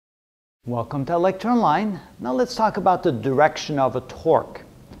Welcome to electron-line. Now let's talk about the direction of a torque.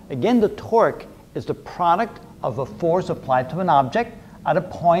 Again, the torque is the product of a force applied to an object at a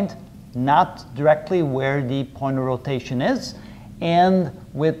point not directly where the point of rotation is, and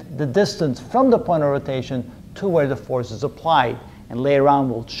with the distance from the point of rotation to where the force is applied. And later on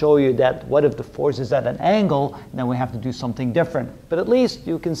we'll show you that what if the force is at an angle, then we have to do something different. But at least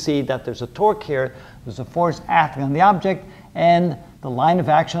you can see that there's a torque here, there's a force acting on the object, and the line of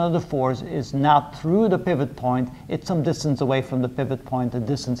action of the force is not through the pivot point, it's some distance away from the pivot point. The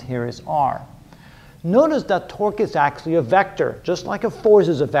distance here is r. Notice that torque is actually a vector. Just like a force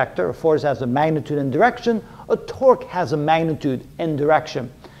is a vector, a force has a magnitude and direction, a torque has a magnitude and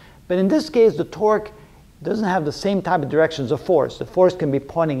direction. But in this case, the torque doesn't have the same type of direction as a force. The force can be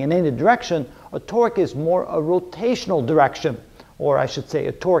pointing in any direction. A torque is more a rotational direction, or I should say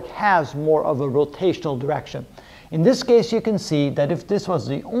a torque has more of a rotational direction. In this case, you can see that if this was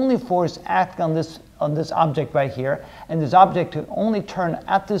the only force acting on this object right here, and this object could only turn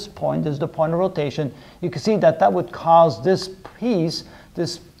at this point, this is the point of rotation, you can see that that would cause this piece,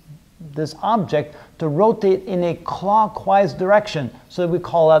 this object, to rotate in a clockwise direction. So we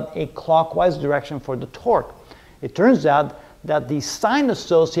call that a clockwise direction for the torque. It turns out that the sign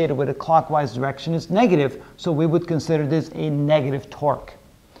associated with a clockwise direction is negative, so we would consider this a negative torque.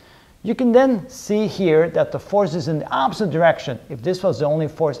 You can then see here that the force is in the opposite direction. If this was the only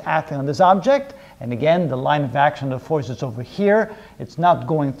force acting on this object, and again the line of action of the force is over here, it's not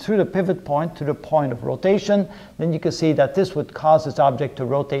going through the pivot point to the point of rotation, then you can see that this would cause this object to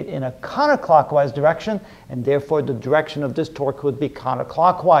rotate in a counterclockwise direction, and therefore the direction of this torque would be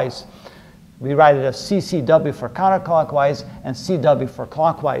counterclockwise. We write it as CCW for counterclockwise and CW for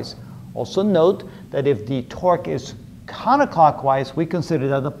clockwise. Also note that if the torque is counterclockwise, we consider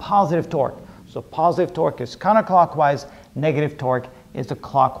that a positive torque. So positive torque is counterclockwise, negative torque is a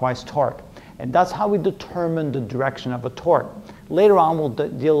clockwise torque. And that's how we determine the direction of a torque. Later on, we'll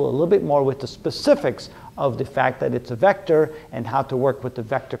deal a little bit more with the specifics of the fact that it's a vector and how to work with the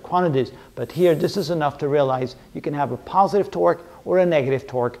vector quantities. But here, this is enough to realize you can have a positive torque or a negative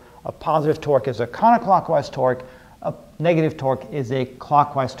torque. A positive torque is a counterclockwise torque. A negative torque is a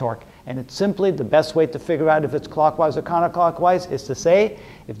clockwise torque. And it's simply the best way to figure out if it's clockwise or counterclockwise is to say,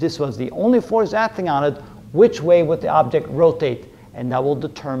 if this was the only force acting on it, which way would the object rotate? And that will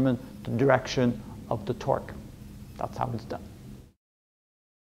determine the direction of the torque. That's how it's done.